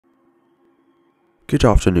Good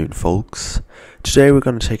afternoon, folks. Today we're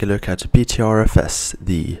going to take a look at BTRFS,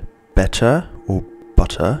 the better or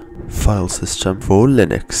butter file system for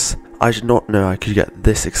Linux. I did not know I could get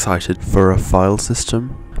this excited for a file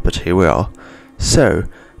system, but here we are. So,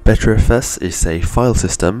 BTRFS is a file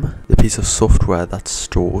system, the piece of software that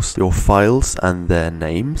stores your files and their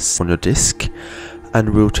names on your disk.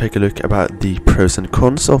 And we'll take a look about the pros and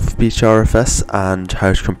cons of BTRFS and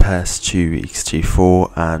how it compares to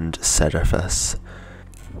Ext4 and ZFS.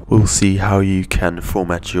 We'll see how you can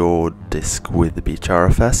format your disk with the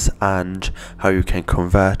BTRFS and how you can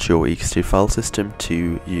convert your Ext file system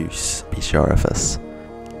to use BTRFS.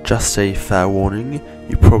 Just a fair warning,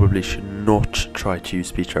 you probably should not try to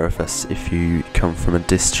use BTRFS if you come from a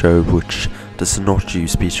distro which does not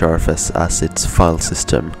use BTRFS as its file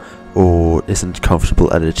system or isn't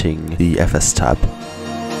comfortable editing the FS tab.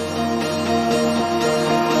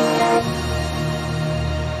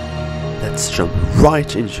 Let's jump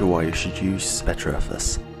right into why you should use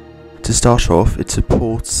BTRFS. To start off, it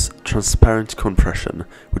supports transparent compression,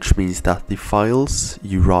 which means that the files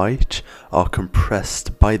you write are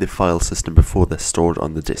compressed by the file system before they're stored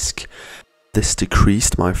on the disk. This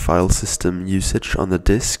decreased my file system usage on the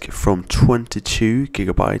disk from 22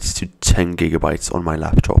 gigabytes to 10 gigabytes on my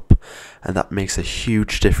laptop, and that makes a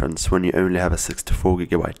huge difference when you only have a 64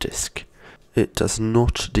 gigabyte disk. It does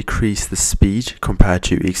not decrease the speed compared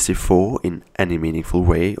to Ext4 in any meaningful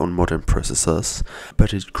way on modern processors,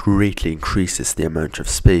 but it greatly increases the amount of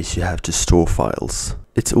space you have to store files.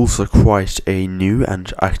 It's also quite a new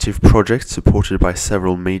and active project supported by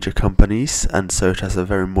several major companies, and so it has a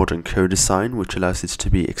very modern code design which allows it to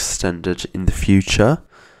be extended in the future.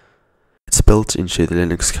 It's built into the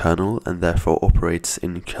Linux kernel and therefore operates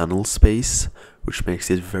in kernel space, which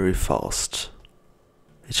makes it very fast.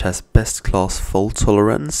 It has best class fault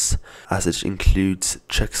tolerance, as it includes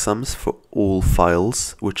checksums for all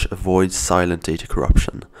files, which avoids silent data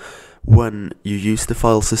corruption. When you use the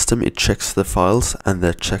file system, it checks the files and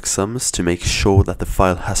their checksums to make sure that the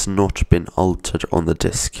file has not been altered on the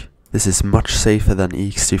disk. This is much safer than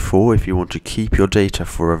Ext4 if you want to keep your data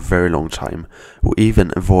for a very long time, or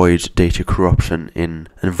even avoid data corruption in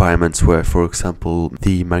environments where, for example,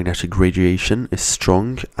 the magnetic radiation is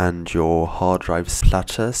strong and your hard drive's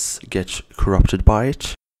platters get corrupted by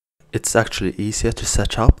it. It's actually easier to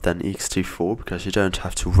set up than Ext4 because you don't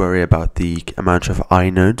have to worry about the amount of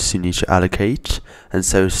inodes you need to allocate, and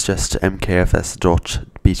so it's just mkfs.btrfs.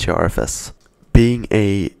 Being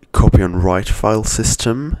a copy on write file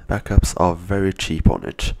system, backups are very cheap on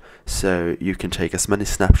it, so you can take as many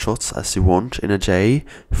snapshots as you want in a day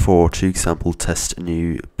for example test a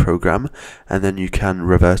new program, and then you can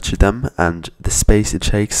revert to them, and the space it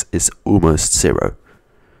takes is almost zero.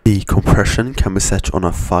 The compression can be set on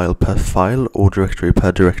a file per file or directory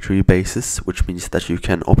per directory basis, which means that you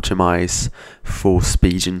can optimize for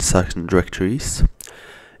speed in certain directories.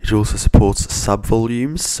 It also supports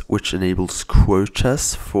subvolumes, which enables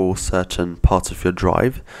quotas for certain parts of your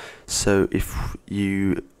drive. So if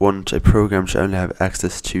you want a program to only have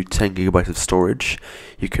access to 10 gigabytes of storage,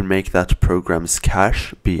 you can make that program's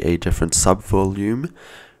cache be a different subvolume,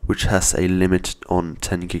 which has a limit on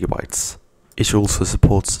 10 gigabytes. It also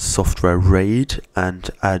supports software RAID and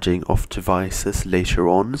adding of devices later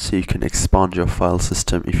on, so you can expand your file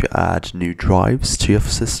system if you add new drives to your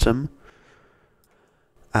system.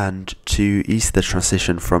 And to ease the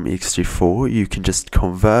transition from Ext4, you can just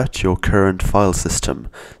convert your current file system,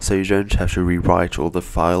 so you don't have to rewrite all the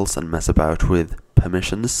files and mess about with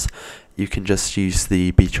permissions. You can just use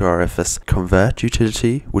the BTRFS convert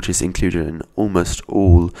utility, which is included in almost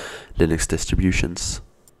all Linux distributions.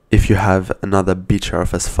 If you have another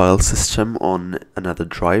BTRFS file system on another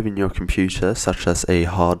drive in your computer, such as a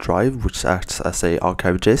hard drive which acts as an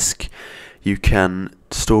archive disk, you can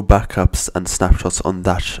store backups and snapshots on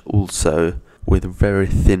that also with very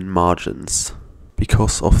thin margins.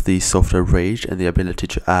 Because of the software RAID and the ability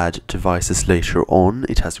to add devices later on,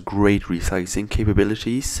 it has great resizing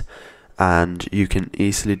capabilities, and you can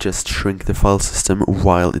easily just shrink the file system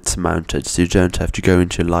while it's mounted, so you don't have to go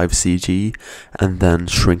into live CD and then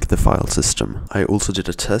shrink the file system. I also did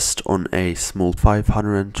a test on a small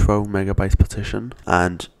 512 megabyte partition,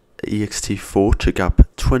 and Ext4 took up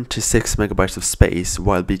 26 megabytes of space,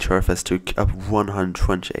 while BTRFS took up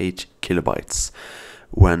 128 kilobytes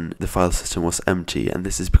when the file system was empty, and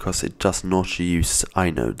this is because it does not use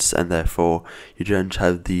inodes, and therefore you don't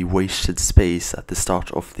have the wasted space at the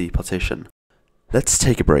start of the partition. Let's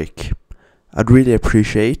take a break. I'd really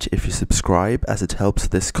appreciate if you subscribe, as it helps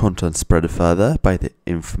this content spread further by the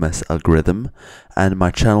infamous algorithm and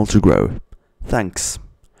my channel to grow. Thanks.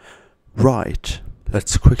 Right.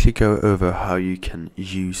 Let's quickly go over how you can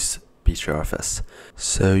use BTRFS.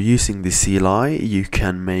 So using the CLI, you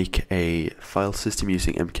can make a file system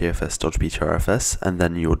using mkfs.btrfs and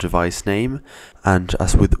then your device name. And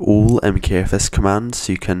as with all mkfs commands,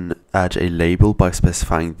 you can add a label by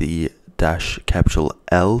specifying the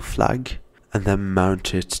 -L flag and then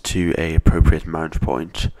mount it to a appropriate mount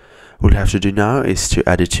point. All you have to do now is to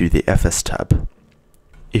add it to the FS tab.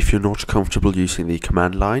 If you're not comfortable using the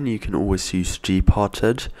command line, you can always use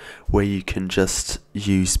GParted, where you can just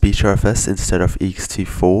use BTRFS instead of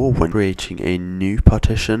Ext4 when creating a new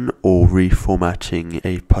partition or reformatting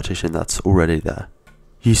a partition that's already there.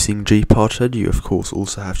 Using GParted, you of course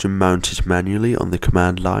also have to mount it manually on the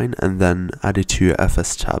command line and then add it to your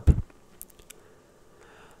FS tab.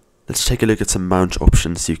 Let's take a look at some mount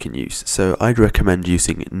options you can use. So I'd recommend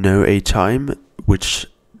using noAtime, which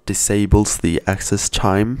disables the access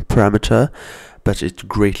time parameter, but it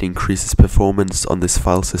greatly increases performance on this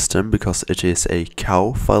file system because it is a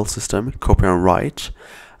cow file system, copy and write,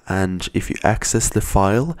 and if you access the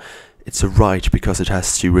file, it's a write because it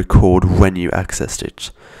has to record when you accessed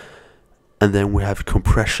it. And then we have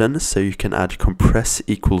compression, so you can add compress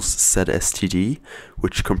equals ZSTD,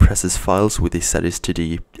 which compresses files with the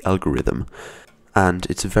ZSTD algorithm, and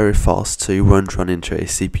it's very fast, so you won't run into a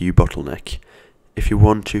CPU bottleneck. If you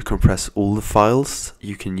want to compress all the files,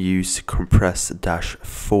 you can use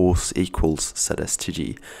compress-force equals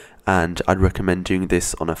ZSTD, and I'd recommend doing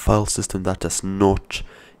this on a file system that does not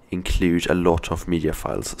include a lot of media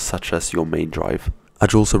files, such as your main drive.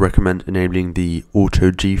 I'd also recommend enabling the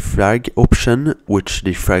auto defrag option, which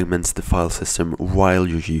defragments the file system while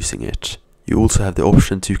you're using it. You also have the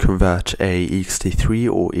option to convert a ext3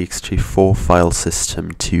 or ext4 file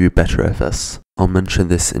system to BTRFS. I'll mention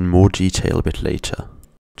this in more detail a bit later.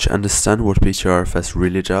 To understand what BTRFS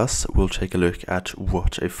really does, we'll take a look at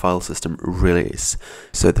what a file system really is.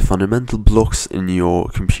 So the fundamental blocks in your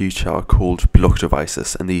computer are called block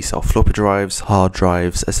devices, and these are floppy drives, hard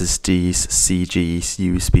drives, SSDs, CGs,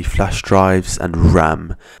 USB flash drives, and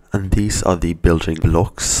RAM. And these are the building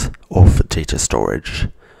blocks of data storage.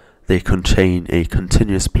 They contain a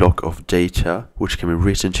continuous block of data which can be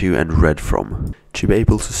written to and read from. To be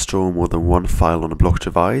able to store more than one file on a block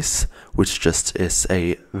device, which just is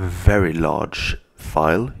a very large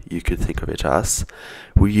file, you could think of it as,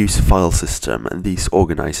 we use file system, and these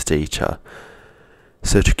organize data.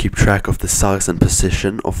 So to keep track of the size and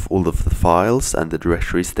position of all of the files and the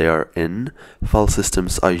directories they are in, file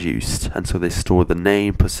systems are used, and so they store the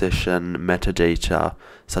name, position, metadata,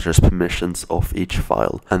 such as permissions of each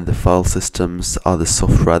file, and the file systems are the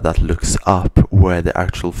software that looks up where the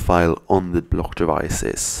actual file on the block device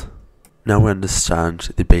is. Now we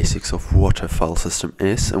understand the basics of what a file system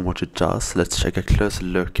is and what it does, let's take a closer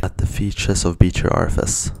look at the features of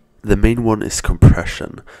BTRFS. The main one is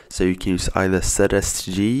compression, so you can use either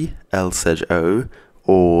ZSTD, LZO,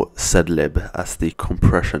 or zlib as the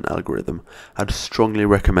compression algorithm. I'd strongly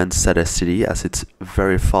recommend ZSTD as it's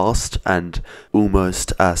very fast and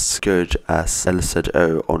almost as good as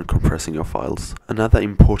LZO on compressing your files. Another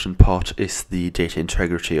important part is the data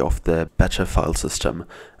integrity of the better file system,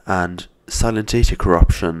 and silent data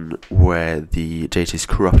corruption, where the data is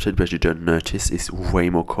corrupted but you don't notice, is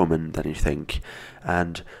way more common than you think,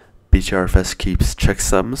 and BTRFS keeps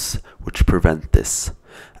checksums which prevent this,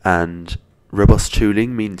 and robust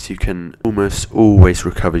tooling means you can almost always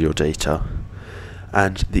recover your data.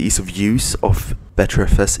 And the ease of use of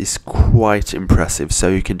BTRFS is quite impressive, so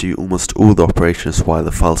you can do almost all the operations while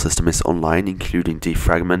the file system is online, including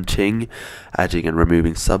defragmenting, adding and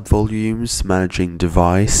removing subvolumes, managing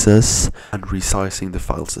devices, and resizing the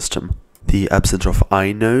file system. The absence of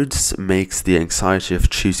inodes makes the anxiety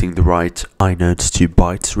of choosing the right inodes to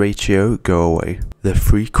bytes ratio go away. The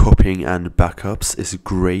free copying and backups is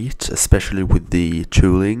great, especially with the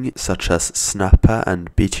tooling such as Snapper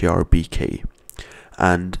and BTRBK.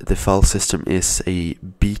 And the file system is a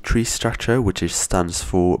B-tree structure, which stands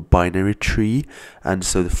for binary tree, and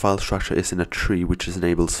so the file structure is in a tree which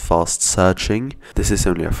enables fast searching. This is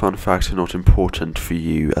only a fun fact, not important for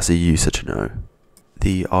you as a user to know.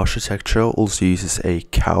 The architecture also uses a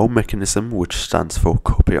cow mechanism, which stands for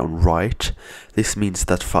copy on write. This means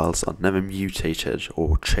that files are never mutated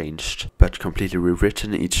or changed, but completely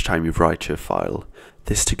rewritten each time you write to a file.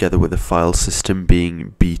 This, together with the file system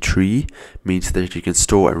being B-tree, means that you can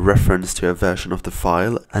store a reference to a version of the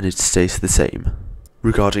file and it stays the same.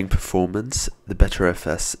 Regarding performance, the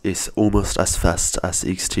BTRFS is almost as fast as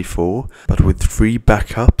Ext4, but with 3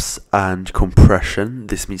 backups and compression,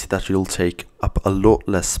 this means that you'll take up a lot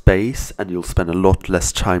less space and you'll spend a lot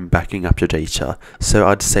less time backing up your data. So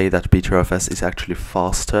I'd say that BTRFS is actually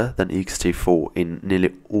faster than Ext4 in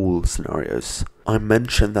nearly all scenarios. I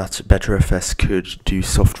mentioned that BTRFS could do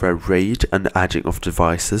software RAID and adding of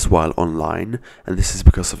devices while online, and this is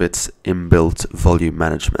because of its inbuilt volume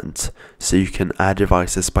management. So you can add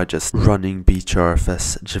devices by just running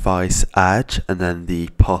BTRFS device add and then the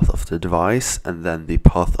path of the device and then the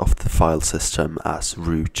path of the file system as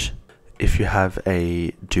root. If you have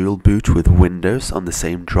a dual boot with Windows on the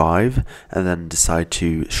same drive and then decide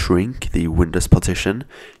to shrink the Windows partition,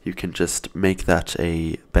 you can just make that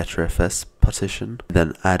a BTRFS partition,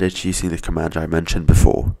 then add it using the command I mentioned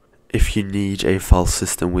before. If you need a file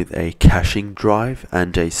system with a caching drive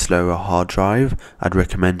and a slower hard drive, I'd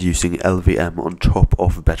recommend using LVM on top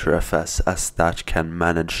of BTRFS, as that can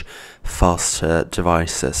manage faster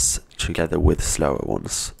devices together with slower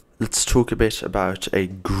ones. Let's talk a bit about a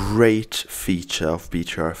great feature of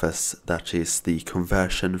BTRFS, that is the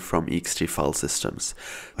conversion from ext file systems.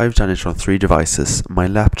 I've done it on 3 devices, my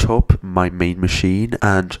laptop, my main machine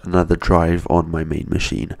and another drive on my main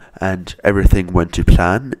machine, and everything went to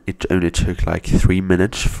plan. It only took like 3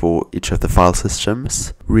 minutes for each of the file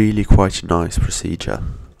systems. Really quite a nice procedure.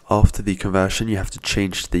 After the conversion you have to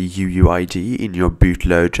change the UUID in your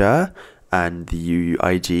bootloader and the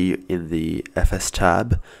UUID in the FS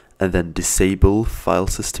tab, and then disable file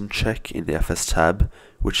system check in the FS tab,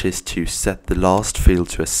 which is to set the last field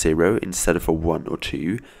to a 0 instead of a 1 or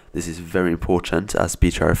 2. This is very important as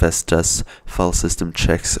BTRFS does file system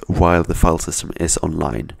checks while the file system is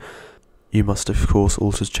online. You must of course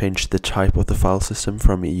also change the type of the file system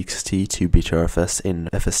from ext to BTRFS in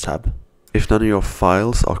FS tab. If none of your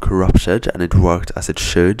files are corrupted and it worked as it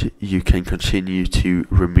should, you can continue to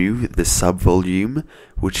remove the subvolume,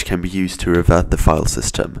 which can be used to revert the file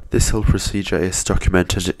system. This whole procedure is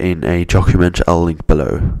documented in a document I'll link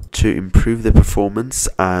below. To improve the performance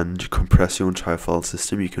and compress your entire file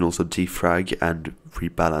system, you can also defrag and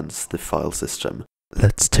rebalance the file system.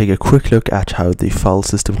 Let's take a quick look at how the file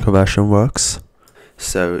system conversion works.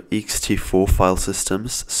 So ext4 file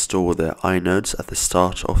systems store their inodes at the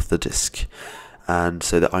start of the disk, and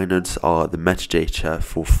so the inodes are the metadata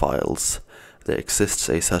for files. There exists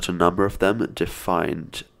a certain number of them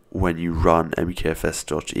defined when you run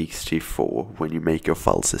mkfs.ext4 when you make your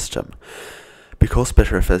file system. Because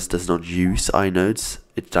BTRFS does not use inodes,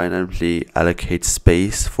 it dynamically allocates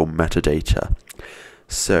space for metadata.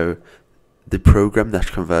 So the program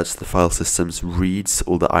that converts the file systems reads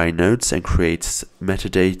all the inodes and creates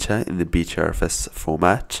metadata in the BTRFS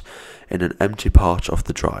format in an empty part of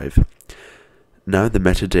the drive. Now the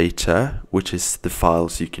metadata, which is the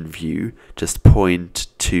files you can view, just point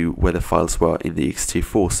to where the files were in the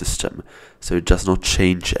ext4 system, so it does not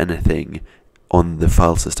change anything on the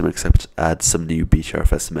file system except add some new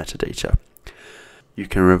BTRFS metadata. You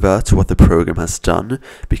can revert what the program has done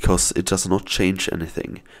because it does not change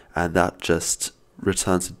anything, and that just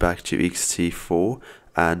returns it back to ext4,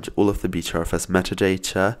 and all of the BTRFS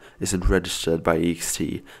metadata isn't registered by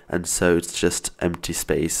ext, and so it's just empty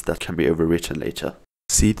space that can be overwritten later.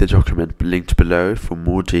 See the document linked below for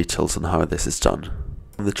more details on how this is done.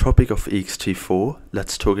 On the topic of ext4,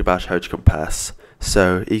 let's talk about how it compares.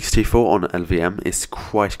 So ext4 on LVM is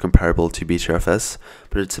quite comparable to BTRFS,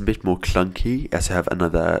 but it's a bit more clunky as you have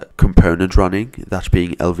another component running, that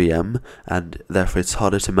being LVM, and therefore it's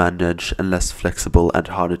harder to manage and less flexible and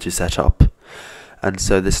harder to set up. And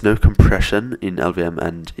so there's no compression in LVM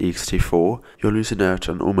and ext4. You're losing out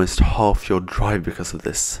on almost half your drive because of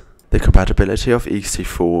this. The compatibility of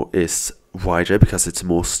ext4 is wider because it's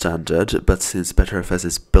more standard, but since BTRFS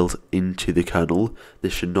is built into the kernel,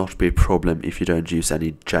 this should not be a problem if you don't use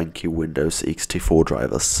any janky Windows ext4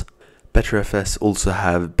 drivers. BTRFS also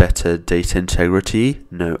have better data integrity,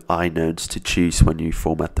 no inodes to choose when you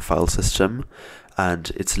format the file system,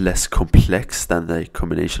 and it's less complex than the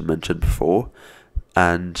combination mentioned before,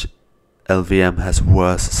 and LVM has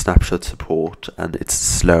worse snapshot support and it's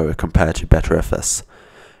slower compared to BTRFS.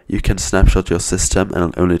 You can snapshot your system and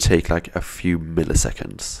it'll only take like a few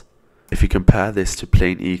milliseconds. If you compare this to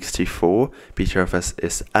plain ext4, BTRFS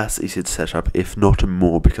is as easy to set up, if not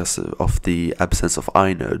more, because of the absence of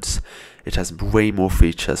inodes. It has way more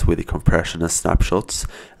features with the compression and snapshots,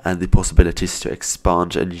 and the possibilities to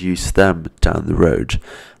expand and use them down the road.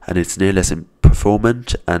 And it's nearly as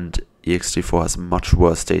performant, and Ext4 has much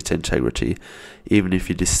worse data integrity, even if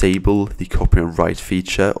you disable the copy and write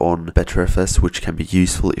feature on BTRFS, which can be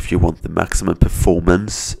useful if you want the maximum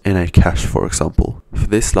performance in a cache, for example. For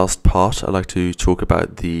this last part, I'd like to talk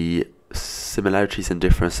about the similarities and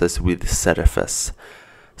differences with ZFS.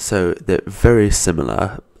 So they're very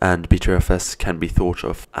similar, and BTRFS can be thought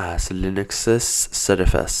of as Linux's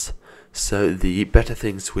ZFS. So the better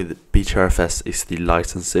things with BTRFS is the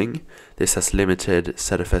licensing. This has limited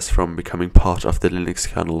ZFS from becoming part of the Linux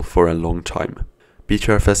kernel for a long time.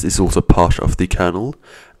 BTRFS is also part of the kernel,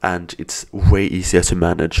 and it's way easier to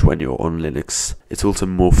manage when you're on Linux. It's also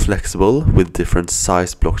more flexible with different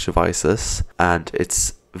size block devices, and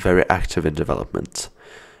it's very active in development.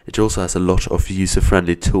 It also has a lot of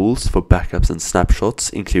user-friendly tools for backups and snapshots,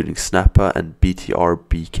 including Snapper and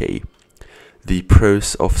BTRBK. The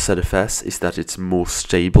pros of ZFS is that it's more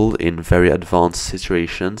stable in very advanced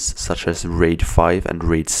situations, such as RAID 5 and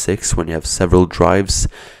RAID 6 when you have several drives,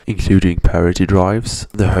 including parity drives.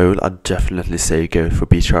 The whole, I'd definitely say go for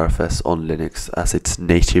BTRFS on Linux, as it's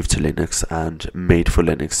native to Linux and made for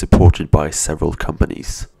Linux, supported by several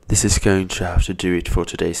companies. This is going to have to do it for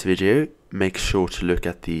today's video. Make sure to look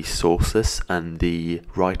at the sources and the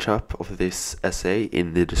write-up of this essay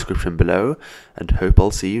in the description below, and hope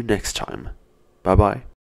I'll see you next time. Bye bye.